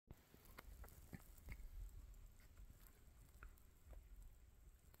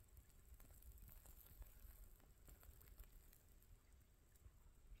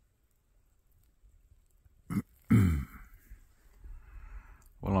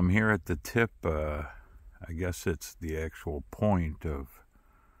I'm here at the tip, I guess it's the actual point of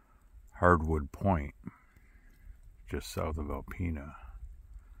Hardwood Point, just south of Alpena.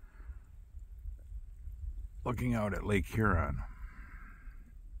 Looking out at Lake Huron.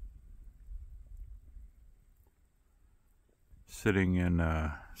 Sitting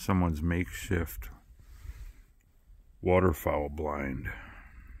in someone's makeshift waterfowl blind.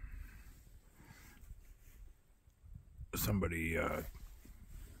 Somebody,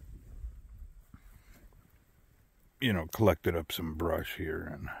 collected up some brush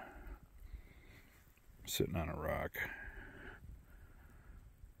here and sitting on a rock.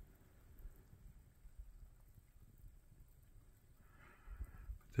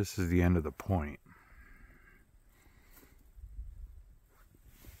 This is the end of the point.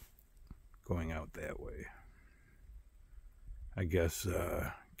 Going out that way. I guess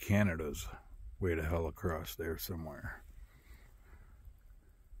Canada's way to hell across there somewhere.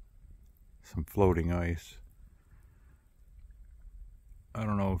 Some floating ice. I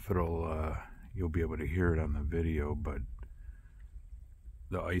don't know if you'll be able to hear it on the video, but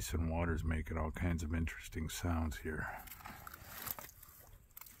the ice and water's making all kinds of interesting sounds here.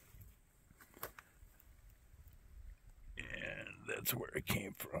 And that's where it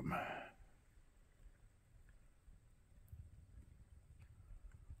came from.